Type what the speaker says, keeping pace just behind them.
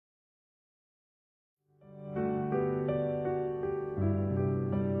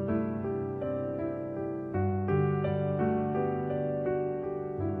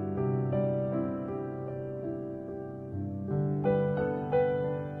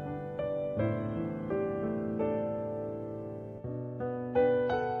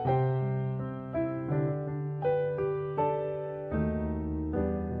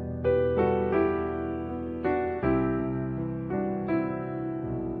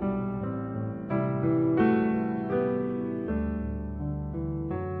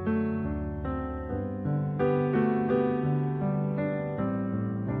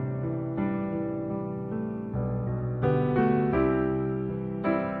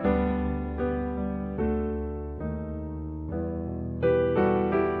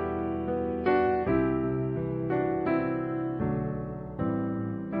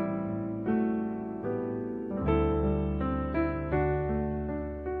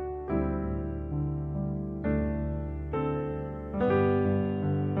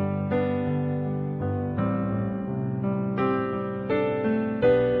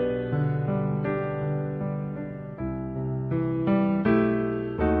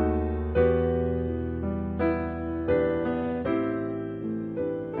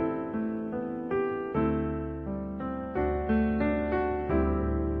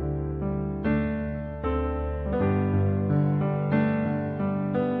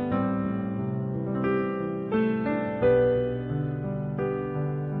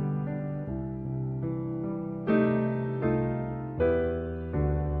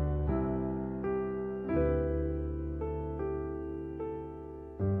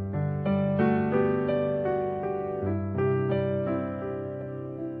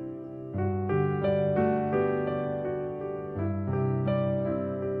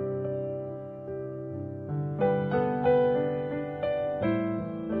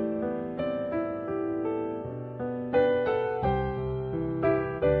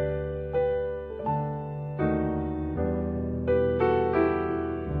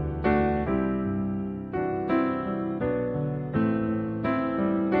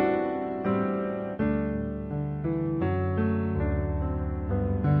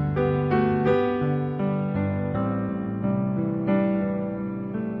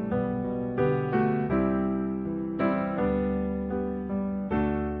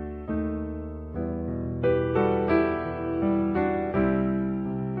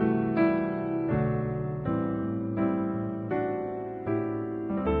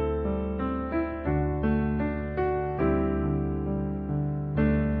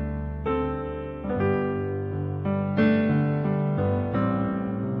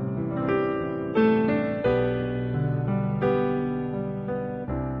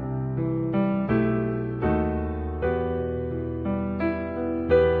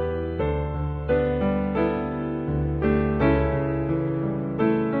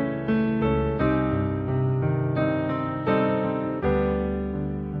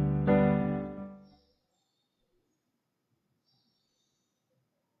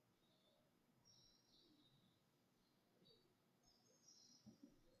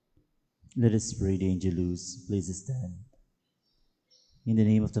Let us pray the Angelus. Please stand. In the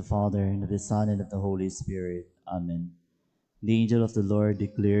name of the Father, and of the Son, and of the Holy Spirit. Amen. The angel of the Lord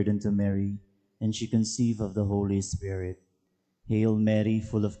declared unto Mary, and she conceived of the Holy Spirit. Hail Mary,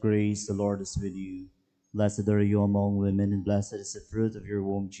 full of grace, the Lord is with you. Blessed are you among women, and blessed is the fruit of your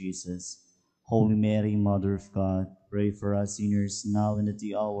womb, Jesus. Holy Mary, Mother of God, pray for us sinners, now and at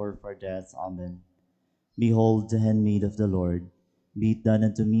the hour of our death. Amen. Behold the handmaid of the Lord. Be it done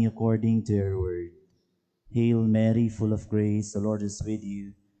unto me according to your word. Hail Mary, full of grace, the Lord is with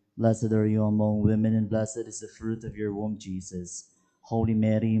you. Blessed are you among women, and blessed is the fruit of your womb, Jesus. Holy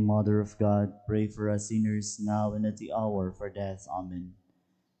Mary, Mother of God, pray for us sinners, now and at the hour of our death. Amen.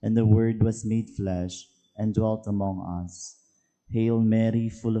 And the Word was made flesh, and dwelt among us. Hail Mary,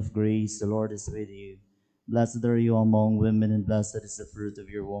 full of grace, the Lord is with you. Blessed are you among women, and blessed is the fruit of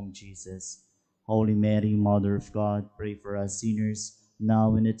your womb, Jesus. Holy Mary, Mother of God, pray for us sinners,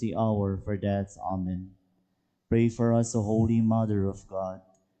 now and at the hour of our death. Amen. Pray for us, O Holy Mother of God,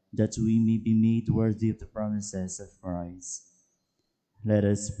 that we may be made worthy of the promises of Christ. Let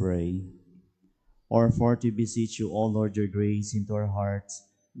us pray. Our Father, we beseech you, O Lord, your grace into our hearts,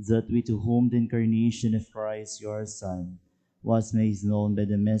 that we to whom the incarnation of Christ, your Son, was made known by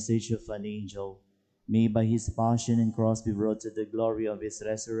the message of an angel, may by his passion and cross be brought to the glory of his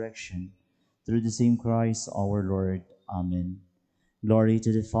resurrection, through the same Christ our Lord. Amen. Glory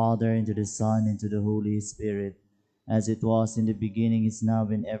to the Father, and to the Son, and to the Holy Spirit, as it was in the beginning, is now,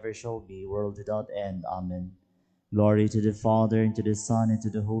 and ever shall be, world without end. Amen. Glory to the Father, and to the Son, and to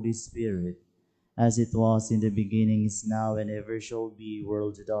the Holy Spirit, as it was in the beginning, is now, and ever shall be,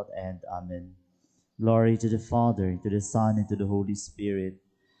 world without end. Amen. Glory to the Father, and to the Son, and to the Holy Spirit,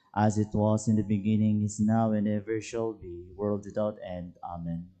 as it was in the beginning, is now, and ever shall be, world without end.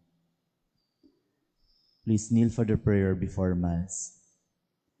 Amen. Please kneel for the prayer before Mass.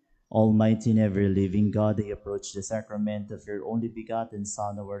 Almighty and ever-living God, I approach the sacrament of your only begotten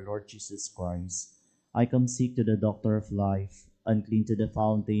Son, our Lord Jesus Christ. I come seek to the Doctor of life, unclean to the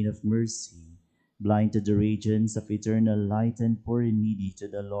fountain of mercy, blind to the regions of eternal light, and poor and needy to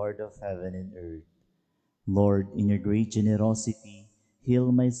the Lord of heaven and earth. Lord, in your great generosity,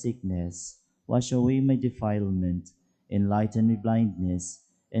 heal my sickness, wash away my defilement, enlighten my blindness,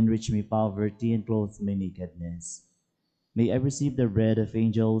 enrich my poverty, and clothe my nakedness. May I receive the bread of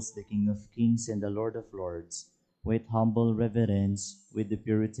angels, the King of kings and the Lord of lords, with humble reverence, with the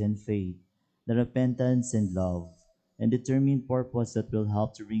purity and faith, the repentance and love, and determined purpose that will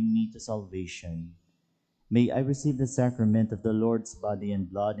help to bring me to salvation. May I receive the sacrament of the Lord's body and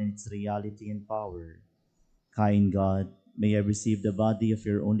blood in its reality and power. Kind God, may I receive the body of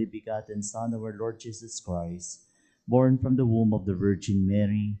your only begotten Son, our Lord Jesus Christ, born from the womb of the Virgin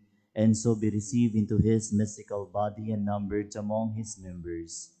Mary, and so be received into his mystical body and numbered among his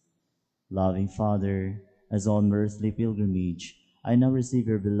members. Loving Father, as on earthly pilgrimage, I now receive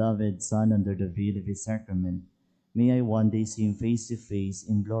your beloved Son under the veil of his sacrament. May I one day see him face to face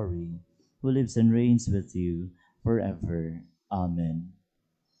in glory, who lives and reigns with you forever. Amen.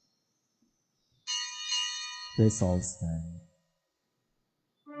 Let's all stand.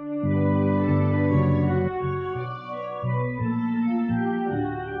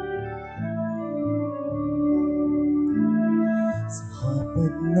 Sa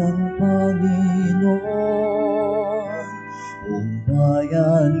hapag ng Panginoon, buong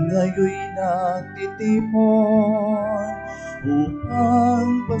bayan nga'yo'y nagtitipon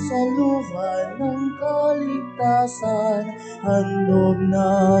upang pasaluhan ng kaligtasan, handog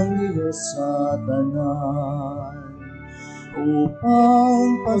ng Diyos sa tanan.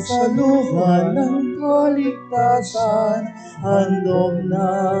 Upang pasaluhan ng kaligtasan, handog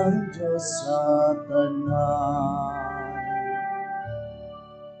ng Diyos sa tanan.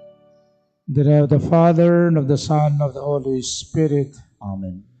 In the name of the Father, and of the Son, and of the Holy Spirit.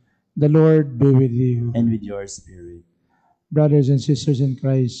 Amen. The Lord be with you. And with your spirit. Brothers and sisters in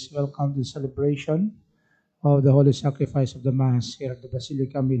Christ, welcome to the celebration of the Holy Sacrifice of the Mass here at the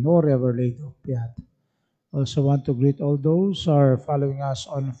Basilica Minore of Our Lady of Piat. Also want to greet all those who are following us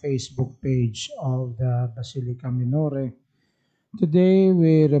on Facebook page of the Basilica Minore. Today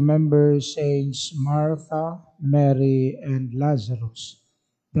we remember Saints Martha, Mary, and Lazarus,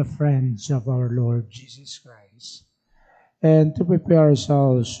 the friends of our Lord Jesus Christ. And to prepare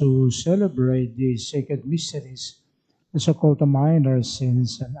ourselves to celebrate these sacred mysteries, let's call to mind our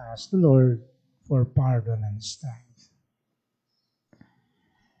sins and ask the Lord for pardon and strength.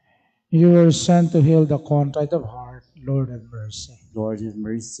 You were sent to heal the contrite of heart. Lord, have mercy. Lord, have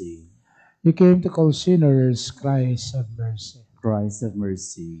mercy. You came to call sinners. Christ, have mercy. Christ, have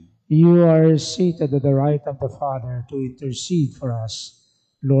mercy. You are seated at the right of the Father to intercede for us.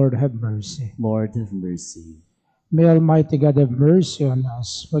 Lord, have mercy. Lord, have mercy. May Almighty God have mercy on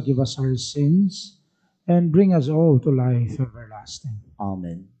us, forgive us our sins, and bring us all to life everlasting.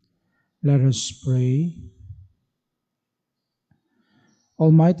 Amen. Let us pray.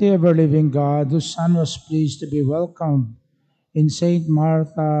 Almighty ever-living God, whose Son was pleased to be welcomed in Saint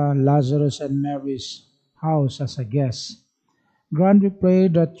Martha, Lazarus, and Mary's house as a guest, grant, we pray,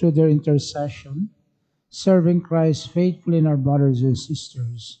 that through their intercession, serving Christ faithfully in our brothers and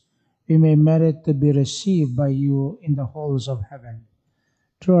sisters, we may merit to be received by you in the halls of heaven.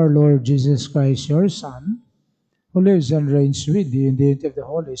 Through our Lord Jesus Christ, your Son, who lives and reigns with you in the unity of the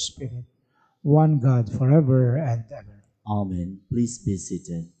Holy Spirit, one God, forever and ever. Amen. Please be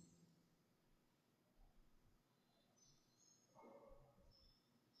seated.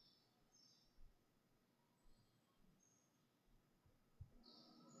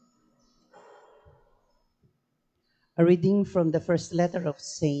 A reading from the first letter of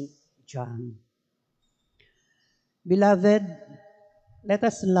Saint John. Beloved, let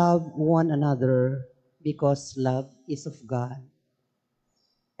us love one another because love is of God.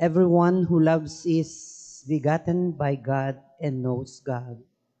 Everyone who loves is begotten by God and knows God.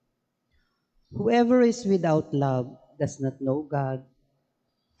 Whoever is without love does not know God,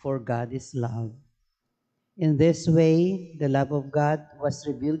 for God is love. In this way, the love of God was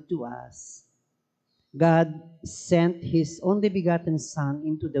revealed to us. God sent his only begotten Son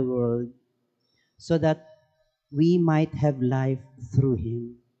into the world so that we might have life through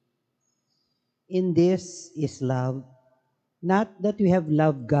him. In this is love, not that we have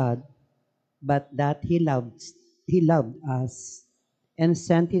loved God, but that he loved us and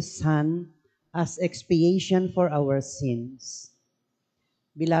sent his Son as expiation for our sins.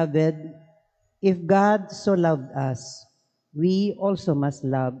 Beloved, if God so loved us, we also must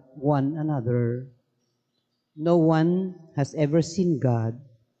love one another. No one has ever seen God.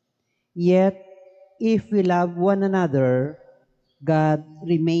 Yet, if we love one another, God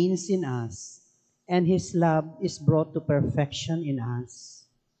remains in us, and his love is brought to perfection in us.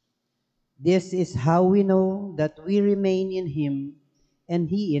 This is how we know that we remain in him and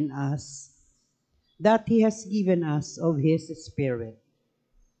he in us, that he has given us of his Spirit.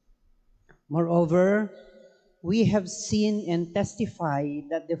 Moreover, we have seen and testify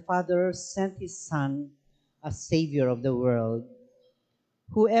that the Father sent his Son as Savior of the world.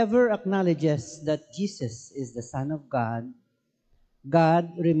 Whoever acknowledges that Jesus is the Son of God,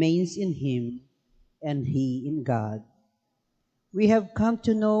 God remains in him, and he in God. We have come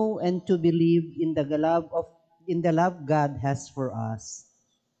to know and to believe in the love God has for us.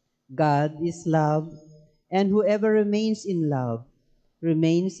 God is love, and whoever remains in love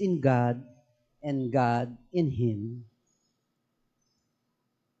remains in God, and God in him.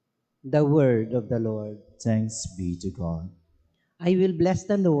 The word of the Lord. Thanks be to God. I will bless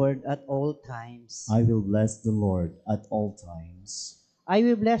the Lord at all times. I will bless the Lord at all times. I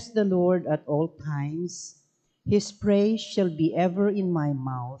will bless the Lord at all times. His praise shall be ever in my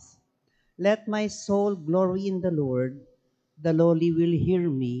mouth. Let my soul glory in the Lord. The lowly will hear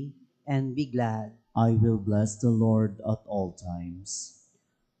me and be glad. I will bless the Lord at all times.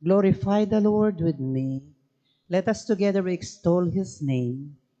 Glorify the Lord with me. Let us together extol his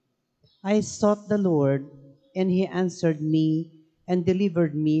name. I sought the Lord, and he answered me and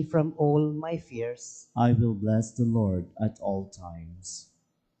delivered me from all my fears. I will bless the Lord at all times.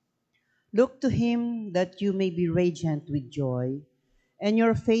 Look to him that you may be radiant with joy, and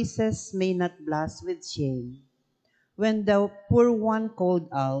your faces may not blush with shame. When the poor one called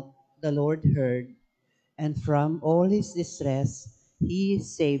out, the Lord heard, and from all his distress he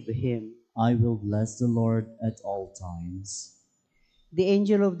saved him. I will bless the Lord at all times. The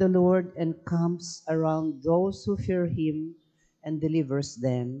angel of the Lord encamps around those who fear him and delivers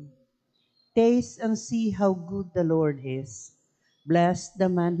them. Taste and see how good the Lord is. Blessed the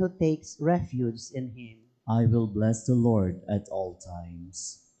man who takes refuge in him. I will bless the Lord at all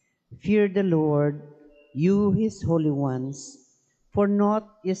times. Fear the Lord, you his holy ones, for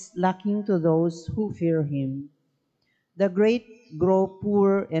naught is lacking to those who fear him. The great grow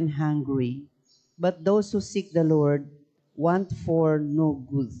poor and hungry, but those who seek the Lord want for no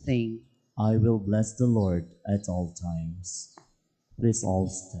good thing. I will bless the Lord at all times. Please all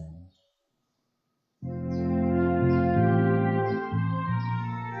stand.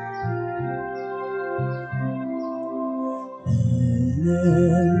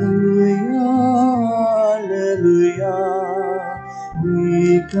 Alleluia, Alleluia.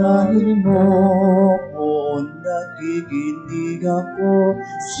 Wikahin mo kung nakikinig ako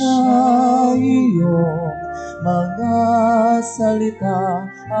sa iyong mga salita.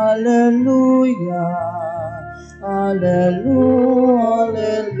 Alleluia, Alleluia,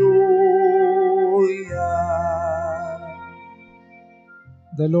 Alleluia.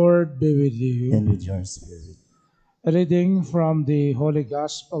 The Lord be with you. And with your spirit. A reading from the Holy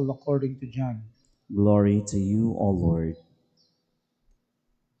Gospel according to John. Glory to you, O Lord.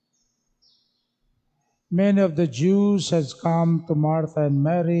 Many of the Jews had come to Martha and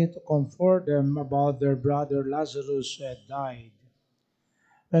Mary to comfort them about their brother Lazarus who had died.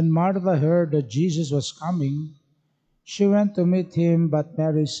 When Martha heard that Jesus was coming, she went to meet him, but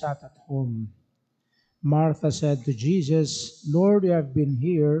Mary sat at home. Martha said to Jesus, "Lord, you have been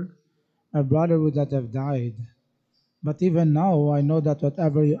here, my brother would not have died. But even now I know that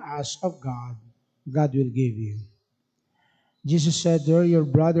whatever you ask of God, God will give you." Jesus said to her, "Your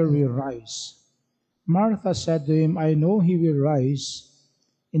brother will rise." Martha said to him, "I know he will rise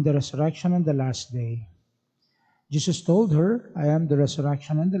in the resurrection on the last day." Jesus told her, "I am the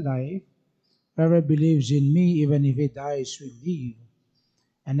resurrection and the life. Whoever believes in me, even if he dies, will live.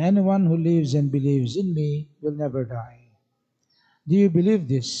 And anyone who lives and believes in me will never die. Do you believe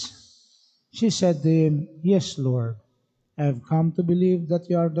this?" She said to him, "Yes, Lord. I have come to believe that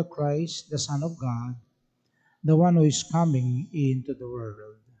you are the Christ, the Son of God, the one who is coming into the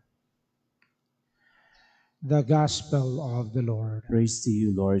world." The Gospel of the Lord. Praise to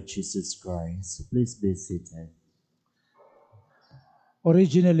you, Lord Jesus Christ. Please be seated.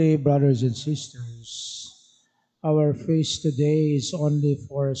 Originally, brothers and sisters, our feast today is only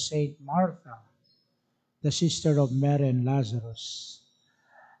for Saint Martha, the sister of Mary and Lazarus.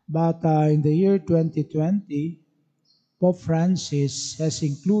 But in the year 2020, Pope Francis has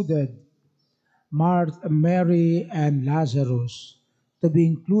included Mary and Lazarus to be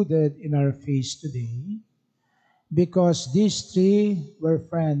included in our feast today because these three were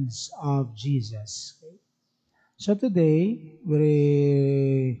friends of Jesus. So today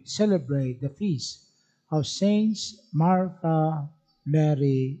we celebrate the feast of Saints Martha,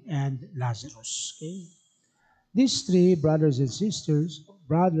 Mary, and Lazarus. Okay? These three brothers and sisters,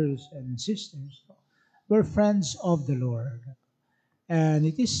 were friends of the Lord. And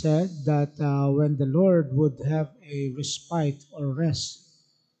it is said that when the Lord would have a respite or rest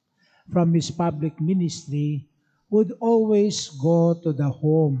from his public ministry, would always go to the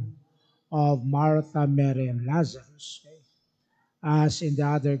home of Martha, Mary, and Lazarus. As in the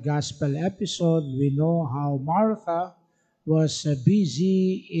other gospel episode, we know how Martha was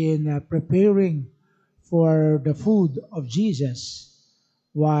busy in preparing for the food of Jesus,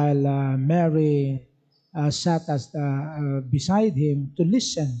 while Mary sat beside him to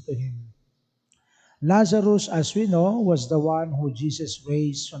listen to him. Lazarus, as we know, was the one who Jesus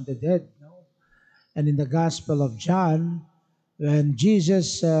raised from the dead. No? And in the Gospel of John, when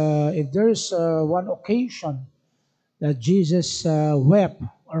Jesus, if there's one occasion that Jesus wept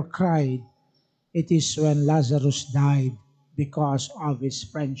or cried, it is when Lazarus died because of his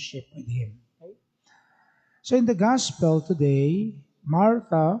friendship with him. Okay? So in the Gospel today,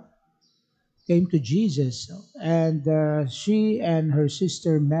 Martha came to Jesus, and she and her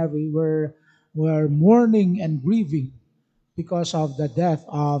sister Mary were mourning and grieving because of the death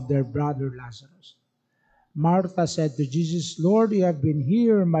of their brother Lazarus. Martha said to Jesus, "Lord, you have been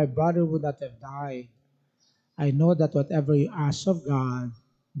here, my brother would not have died. I know that whatever you ask of God,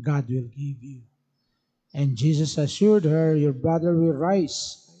 God will give you." And Jesus assured her, "Your brother will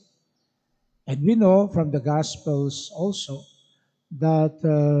rise." And we know from the Gospels also that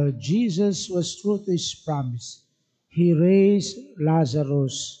Jesus was true to his promise. He raised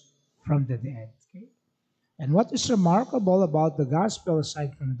Lazarus from the dead. Okay? And what is remarkable about the Gospel,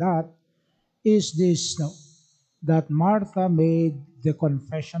 aside from that, is this, no, that Martha made the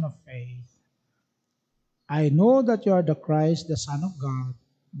confession of faith. "I know that you are the Christ, the Son of God,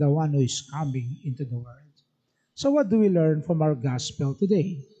 the one who is coming into the world." So what do we learn from our gospel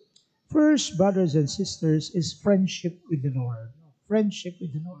today? First, brothers and sisters, is friendship with the Lord. Friendship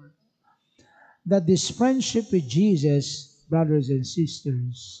with the Lord. That this friendship with Jesus, brothers and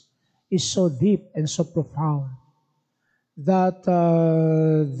sisters, is so deep and so profound that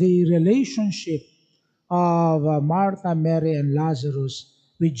the relationship of Martha, Mary, and Lazarus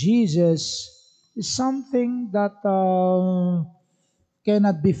with Jesus is something that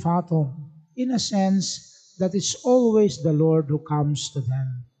cannot be fathomed, in a sense that it's always the Lord who comes to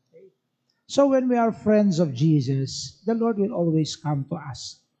them. So when we are friends of Jesus, the Lord will always come to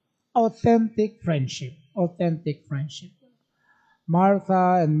us. Authentic friendship. Authentic friendship.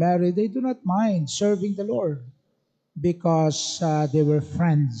 Martha and Mary, they do not mind serving the Lord because they were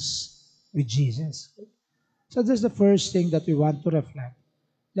friends with Jesus. So that's the first thing that we want to reflect.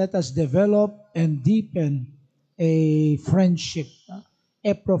 Let us develop and deepen a friendship,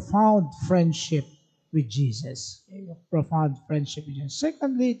 a profound friendship with Jesus. Okay? A profound friendship with Jesus.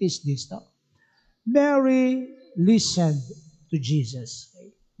 Secondly, it is this. No? Mary listened to Jesus.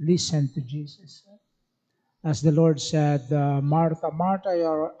 Okay? Listened to Jesus. As the Lord said, Martha, Martha, you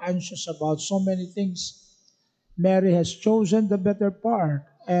are anxious about so many things. Mary has chosen the better part,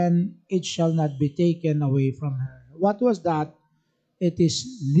 and it shall not be taken away from her. What was that? It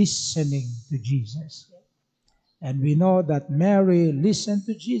is listening to Jesus. And we know that Mary listened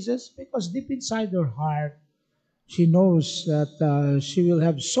to Jesus because deep inside her heart, she knows that she will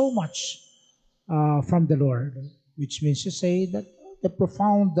have so much from the Lord, which means to say that the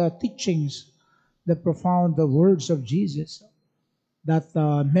profound teachings, the profound words of Jesus, that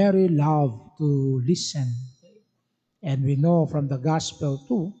Mary loved to listen. And we know from the gospel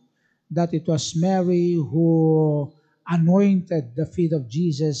too that it was Mary who anointed the feet of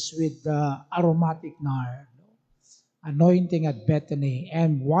Jesus with the aromatic nard, anointing at Bethany,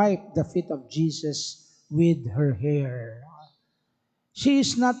 and wiped the feet of Jesus with her hair. She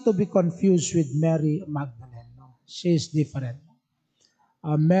is not to be confused with Mary Magdalene. No? She is different.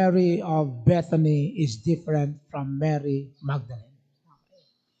 Mary of Bethany is different from Mary Magdalene.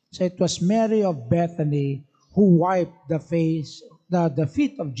 So it was Mary of Bethany who wiped the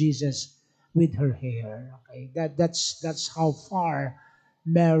feet of Jesus with her hair. Okay, that's how far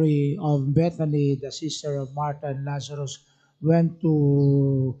Mary of Bethany, the sister of Martha and Lazarus, went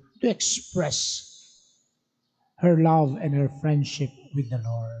to express her love and her friendship with the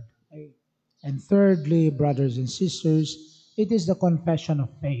Lord. Okay? And thirdly, brothers and sisters, it is the confession of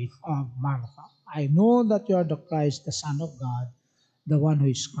faith of Martha. I know that you are the Christ, the Son of God, the one who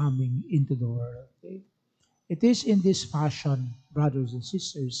is coming into the world. Okay? It is in this fashion, brothers and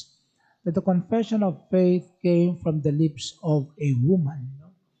sisters, that the confession of faith came from the lips of a woman.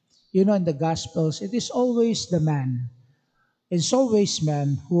 You know, in the Gospels, it is always the man. It's always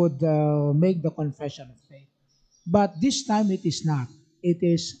man who would make the confession of faith. But this time it is not. It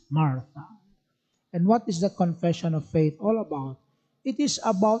is Martha. And what is the confession of faith all about? It is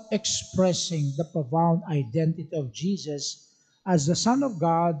about expressing the profound identity of Jesus as the Son of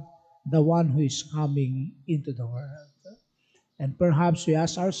God, the one who is coming into the world. And perhaps we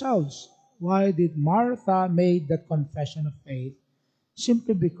ask ourselves, why did Martha make that confession of faith?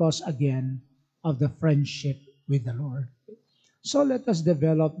 Simply because, again, of the friendship with the Lord. So let us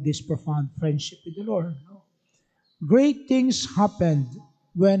develop this profound friendship with the Lord. Great things happened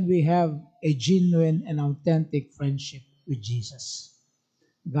when we have a genuine and authentic friendship with Jesus.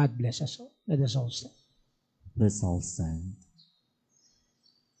 God bless us all. Let us all stand. Let's all stand.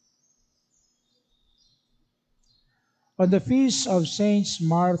 On the feast of Saints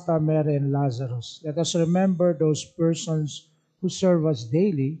Martha, Mary, and Lazarus, let us remember those persons who serve us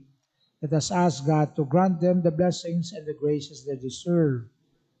daily. Let us ask God to grant them the blessings and the graces they deserve.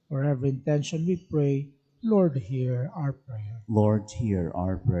 For every intention we pray, Lord, hear our prayer. Lord, hear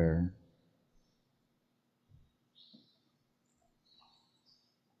our prayer.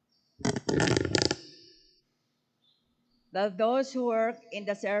 That those who work in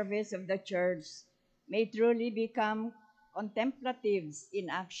the service of the church may truly become contemplatives in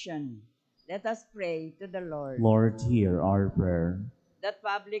action. Let us pray to the Lord. Lord, hear our prayer. That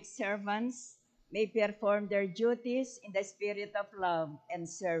public servants may perform their duties in the spirit of love and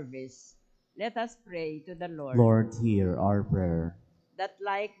service. Let us pray to the Lord. Lord, hear our prayer. That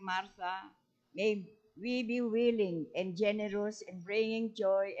like Martha, may we be willing and generous in bringing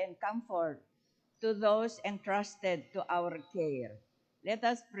joy and comfort to those entrusted to our care. Let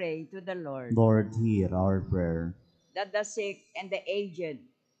us pray to the Lord. Lord, hear our prayer. That the sick and the aged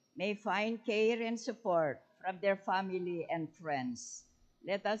may find care and support from their family and friends.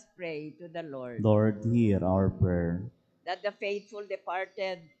 Let us pray to the Lord. Lord, hear our prayer. That the faithful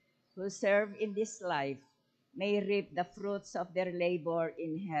departed who serve in this life may reap the fruits of their labor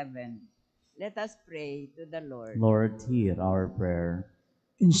in heaven. Let us pray to the Lord. Lord, hear our prayer.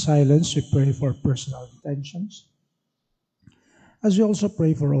 In silence, we pray for personal intentions. As we also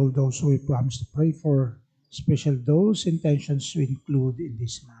pray for all those who we promise to pray for, especially those intentions we include in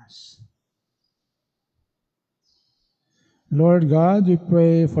this Mass. Lord God, we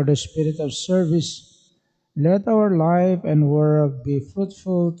pray for the spirit of service. Let our life and work be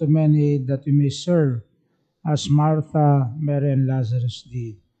fruitful to many that we may serve, as Martha, Mary, and Lazarus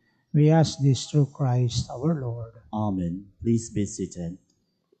did. We ask this through Christ our Lord. Amen. Please be seated.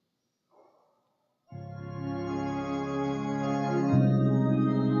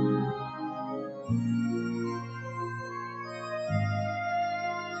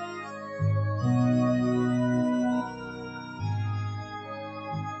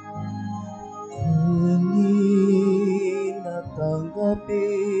 Kunin at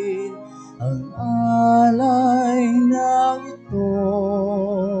tanggapin ang alay na ito,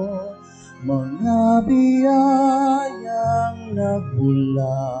 mga biyayang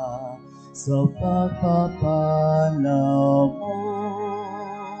nagmula sa pagpapala mo.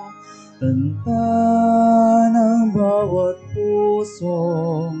 Kanta ng bawat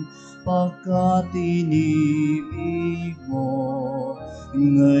pusong pagkatinibig mo,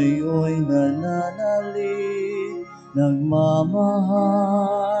 ngayon'y nananalig,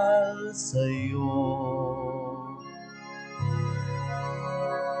 nagmamahal sa'yo.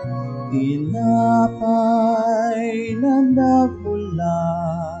 Tinapay na nagmula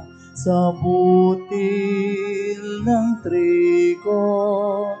sa butil ng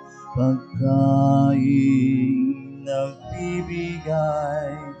trigo, pagkain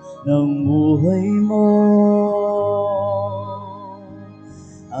nagbibigay ng buhay mo.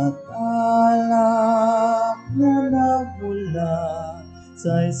 At alak na nagmula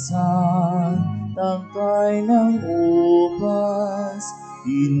sa isang tangkay ng ubas,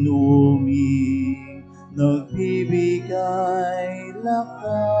 inuming nagbibigay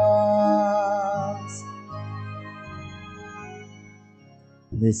lakas.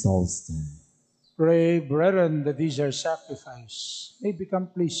 This all stand. Pray, brethren, that these our sacrifice may become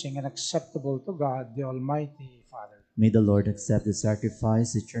pleasing and acceptable to God, the Almighty Father. May the Lord accept the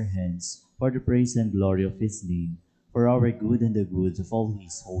sacrifice at your hands for the praise and glory of his name, for our good and the good of all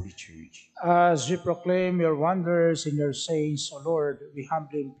his holy church. As we proclaim your wonders and your sayings, O Lord, we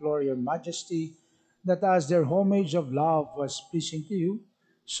humbly implore your majesty that as their homage of love was pleasing to you,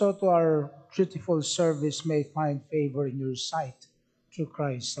 so to our dutiful service may find favor in your sight, through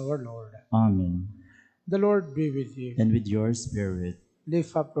Christ our Lord. Amen. The Lord be with you. And with your spirit,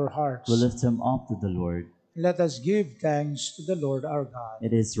 Lift up your hearts. we lift them up to the Lord. Let us give thanks to the Lord our God.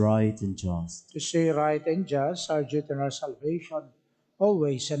 It is right and just. To say right and just, our duty and our salvation,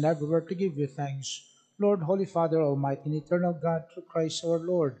 always and everywhere to give you thanks, Lord, Holy Father, Almighty and Eternal God, through Christ our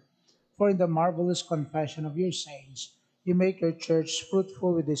Lord. For in the marvelous confession of your saints, you make your church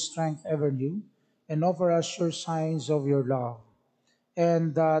fruitful with its strength ever new, and offer us sure signs of your love,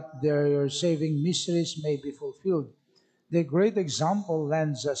 and that their saving mysteries may be fulfilled. Their great example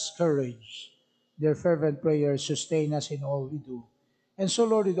lends us courage. Their fervent prayers sustain us in all we do. And so,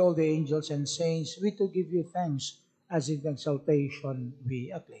 Lord, with all the angels and saints, we too give you thanks, as in exaltation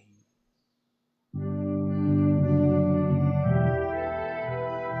we acclaim.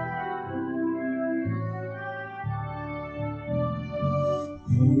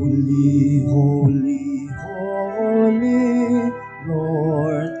 Holy, holy, holy,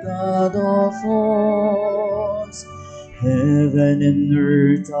 Lord God of hosts, heaven and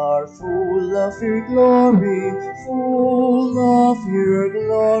earth are full of your glory, full of your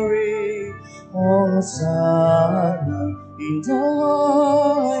glory. Hosanna in the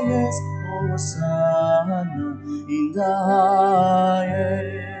highest, Hosanna in the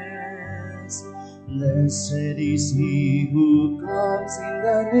highest. Blessed is he who comes in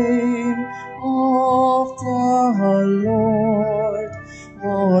the name of the Lord.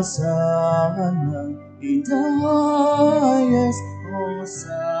 Hosanna in the highest,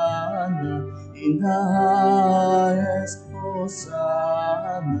 Hosanna in the highest,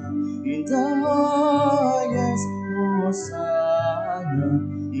 Hosanna in the highest, Hosanna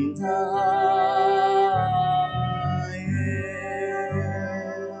in the highest.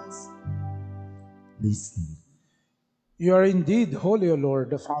 Please stand. You are indeed holy, O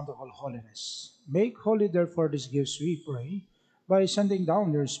Lord, the fount of all holiness. Make holy, therefore, these gifts, we pray, by sending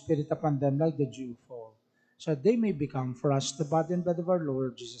down your Spirit upon them like the dewfall, so that they may become for us the body and blood of our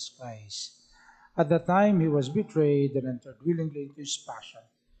Lord Jesus Christ. At the time he was betrayed and entered willingly into his passion,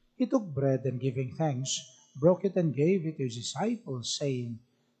 he took bread and giving thanks, broke it and gave it to his disciples, saying,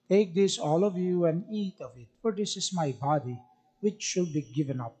 Take this, all of you, and eat of it, for this is my body, which shall be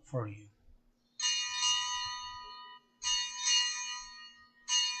given up for you.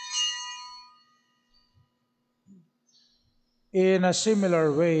 In a similar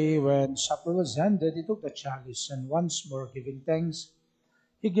way, when supper was ended, he took the chalice, and once more giving thanks,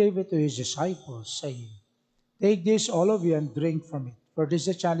 he gave it to his disciples, saying, Take this, all of you, and drink from it, for this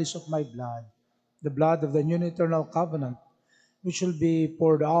is the chalice of my blood, the blood of the new and eternal covenant, which will be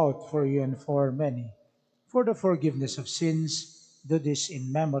poured out for you and for many, for the forgiveness of sins. Do this in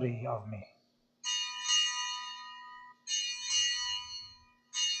memory of me.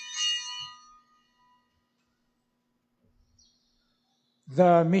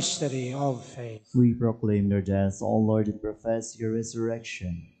 The mystery of faith. We proclaim your death, O Lord, and profess your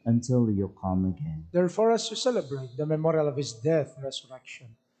resurrection until you come again. Therefore, as we celebrate the memorial of his death and resurrection,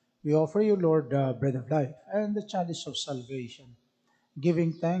 we offer you, Lord, the bread of life and the chalice of salvation.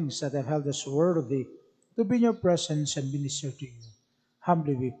 giving thanks that have held us worthy to be in your presence and minister to you.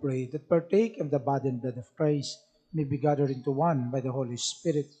 Humbly we pray that partake of the body and blood of Christ may be gathered into one by the Holy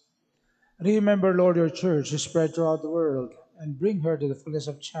Spirit. Remember, Lord, your church is spread throughout the world and bring her to the fullness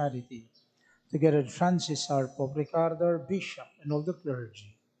of charity, together with Francis, our Pope, Ricardo, our Bishop, and all the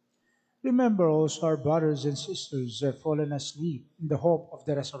clergy. Remember also our brothers and sisters who have fallen asleep in the hope of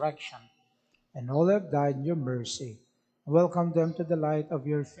the resurrection, and all have died in your mercy. Welcome them to the light of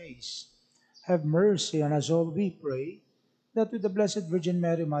your face. Have mercy on us all, we pray, that with the Blessed Virgin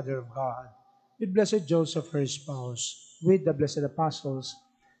Mary, Mother of God, with Blessed Joseph, her spouse, with the blessed apostles,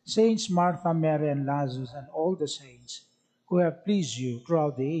 Saints Martha, Mary, and Lazarus, and all the saints who have pleased you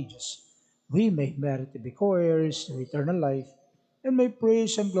throughout the ages, we may merit to be co-heirs to eternal life, and may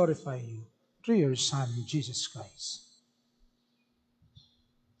praise and glorify you through your Son, Jesus Christ.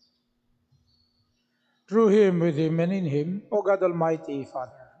 Through him, with him, and in him, O God Almighty,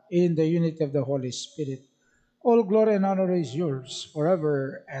 Father, in the unity of the Holy Spirit, all glory and honor is yours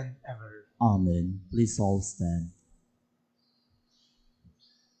forever and ever. Amen. Please all stand.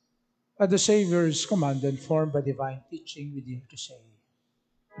 At the Savior's command and formed by divine teaching, we dare to say,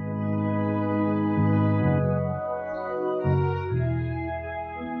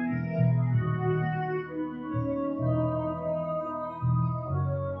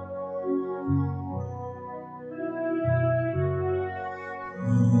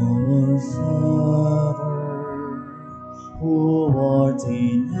 Our Father, who art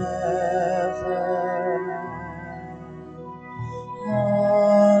in heaven,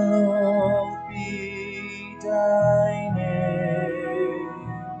 hallowed be thy name.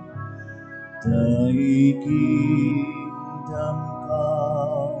 Thy kingdom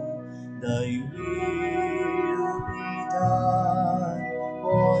come, thy will be done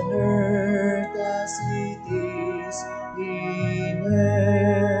on earth as it is in heaven.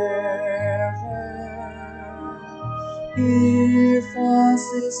 Give us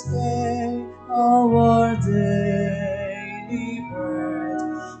this day our daily bread,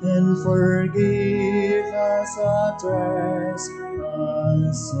 and forgive us our trespasses,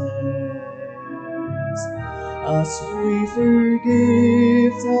 as we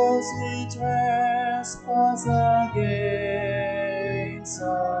forgive those who trespass against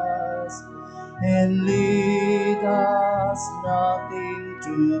us. And lead us not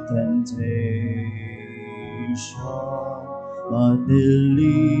into temptation, but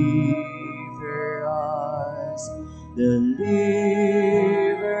deliver us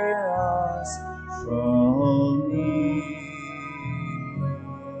from evil.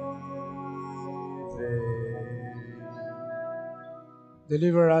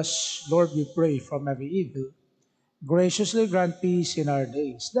 deliver us, Lord, we pray, from every evil. Graciously grant peace in our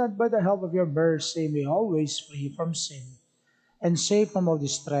days, that by the help of your mercy we always free from sin, and safe from all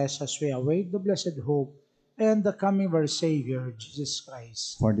distress as we await the blessed hope and the coming of our Savior, Jesus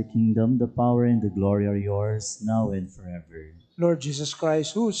Christ. For the kingdom, the power, and the glory are yours, now and forever. Lord Jesus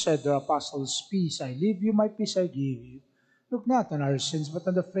Christ, who said to the apostles, "Peace I leave you, my peace I give you," look not on our sins, but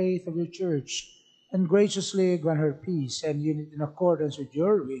on the faith of your church, and graciously grant her peace and unity in accordance with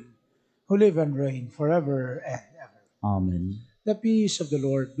your will, who live and reign forever and ever. Amen. The peace of the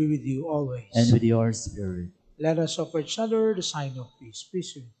Lord be with you always. And with your spirit. Let us offer each other the sign of peace.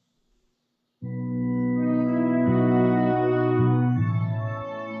 Peace be with you.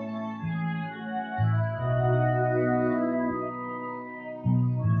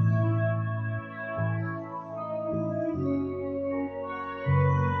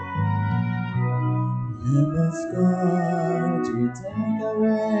 Lamb of God, you take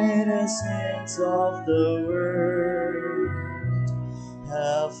away the sins of the world.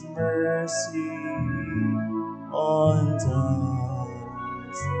 Have mercy on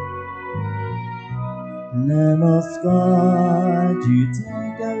us. Lamb of God, you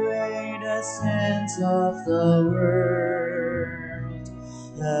take away the sins of the world.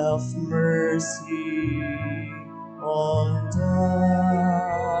 Have mercy on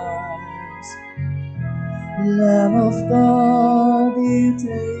us. Lamb of God, you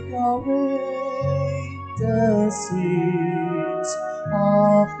take away the sins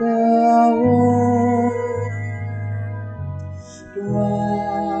of the world.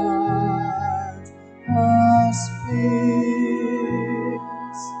 Grant us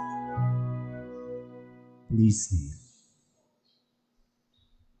peace. Please kneel.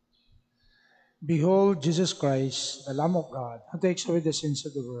 Behold Jesus Christ, the Lamb of God, who takes away the sins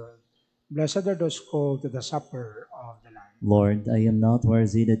of the world. Blessed are those called to the supper of the Lamb. Lord, I am not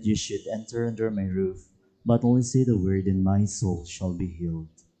worthy that you should enter under my roof, but only say the word, and my soul shall be healed.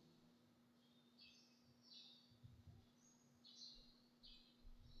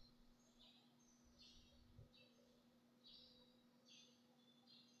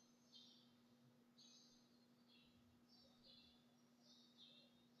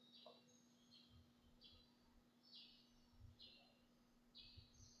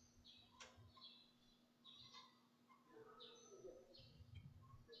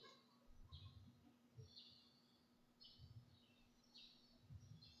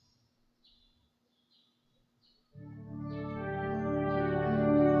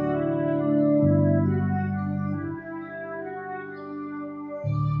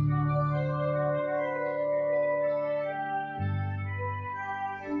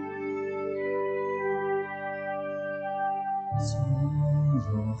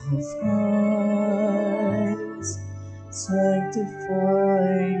 of Christ,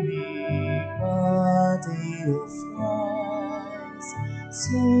 sanctify me, body of Christ,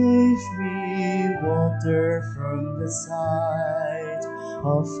 save me, water from the side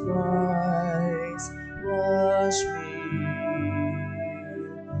of Christ, wash me,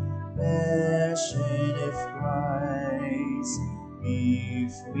 passion of Christ,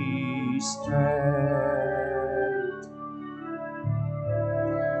 give me strength.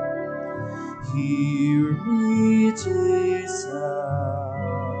 Hear me, Jesus,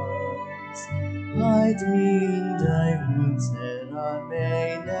 hide me in thy wounds that I may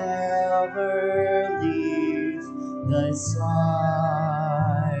never leave thy side.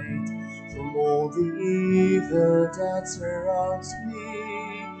 From all the evil that surrounds me,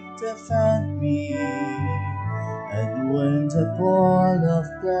 defend me, and when the ball of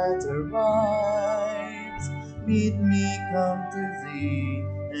death arrives, bid me come to thee,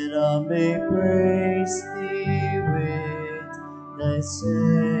 that I may praise thee with thy saints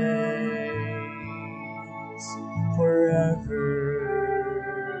forever.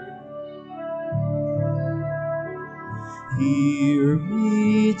 Hear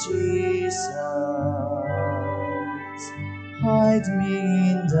me, Jesus, hide me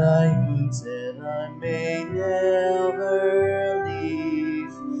in thy wounds, that I may never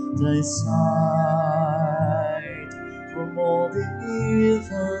leave thy side. From all the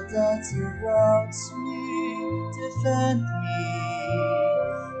evil that surrounds me, defend me,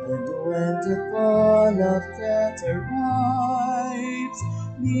 and when the call of death arrives,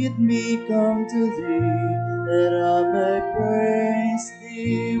 bid me come to thee, that I may praise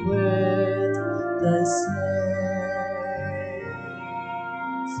thee with thy saints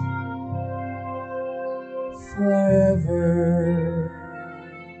forever.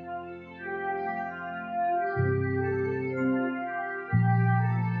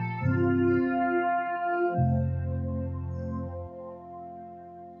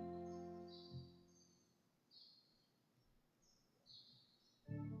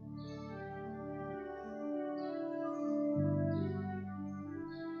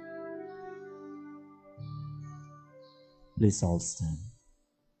 Please all stand.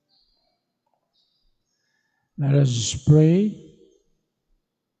 Let us pray.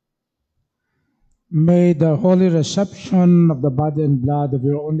 May the holy reception of the body and blood of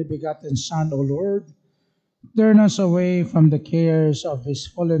your only begotten Son, O Lord, turn us away from the cares of this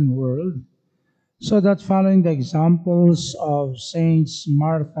fallen world, so that following the examples of Saints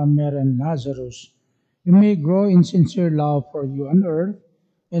Martha, Mary, and Lazarus, we may grow in sincere love for you on earth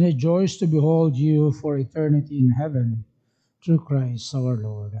and rejoice to behold you for eternity in heaven. Through Christ our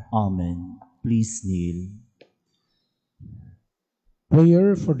Lord. Amen. Please kneel.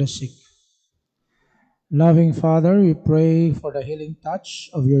 Prayer for the sick. Loving Father, we pray for the healing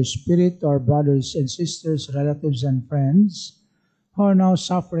touch of your Spirit to our brothers and sisters, relatives, and friends who are now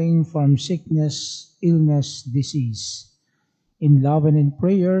suffering from sickness, illness, disease. In love and in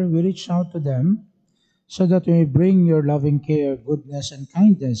prayer, we reach out to them so that we may bring your loving care, goodness, and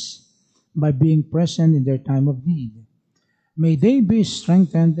kindness by being present in their time of need. May they be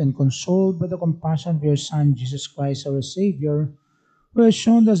strengthened and consoled by the compassion of your Son, Jesus Christ, our Savior, who has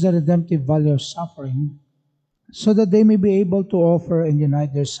shown us the redemptive value of suffering, so that they may be able to offer and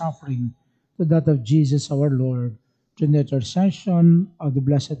unite their suffering to that of Jesus our Lord, through the intercession of the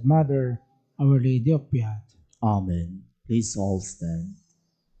Blessed Mother, Our Lady of Piat. Amen. Please all stand.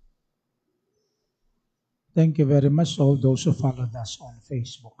 Thank you very much, all those who followed us on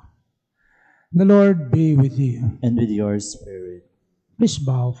Facebook. The Lord be with you. And with your spirit. Please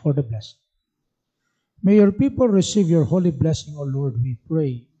bow for the blessing. May your people receive your holy blessing, O Lord, we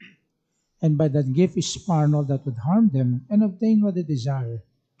pray, and by that gift spurn all that would harm them and obtain what they desire,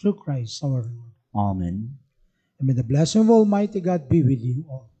 through Christ our Lord. Amen. And may the blessing of Almighty God be with you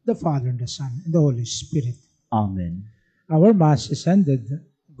all, the Father, and the Son, and the Holy Spirit. Amen. Our Mass is ended.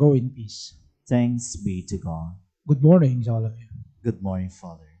 Go in peace. Thanks be to God. Good morning, all of you. Good morning,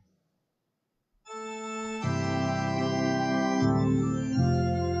 Father.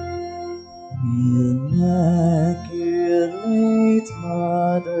 Immaculate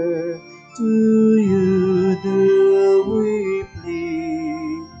Mother, to you do we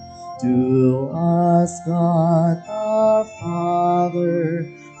plead. To us, God our Father,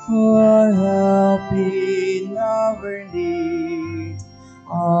 for help in our need.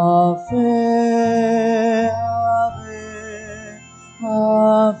 Ave, Ave,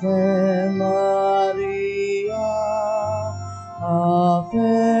 Ave Maria. Ave,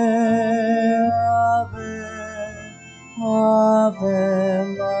 Ave, Ave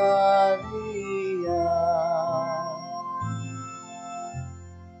Maria.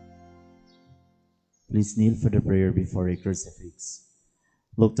 Please kneel for the prayer before a crucifix.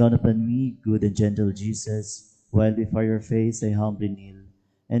 Look down upon me, good and gentle Jesus, while before your face I humbly kneel,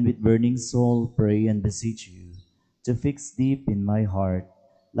 and with burning soul pray and beseech you to fix deep in my heart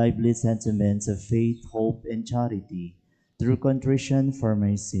lively sentiments of faith, hope, and charity, through contrition for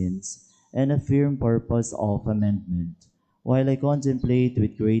my sins, and a firm purpose of amendment, while I contemplate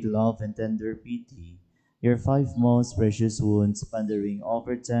with great love and tender pity your five most precious wounds pondering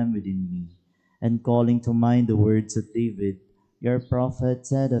over them within me, and calling to mind the words of David, your prophet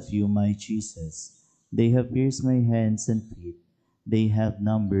said of you, my Jesus, they have pierced my hands and feet, they have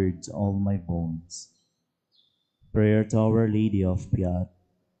numbered all my bones. Prayer to Our Lady of Piat.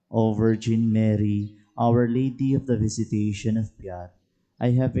 O Virgin Mary, Our Lady of the Visitation of Piat,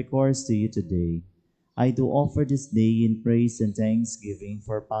 I have recourse to you today. I do offer this day in praise and thanksgiving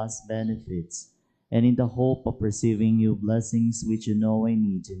for past benefits, and in the hope of receiving new blessings which you know I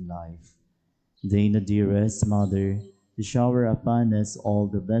need in life. Deign, the dearest Mother, to shower upon us all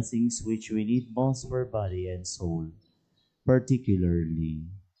the blessings which we need both for body and soul, particularly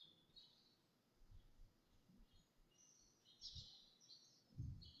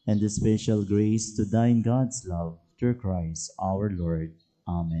and the special grace to dine God's love through Christ our Lord.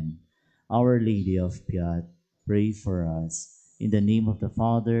 Amen. Our Lady of Piat, pray for us. In the name of the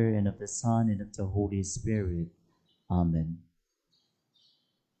Father, and of the Son, and of the Holy Spirit. Amen.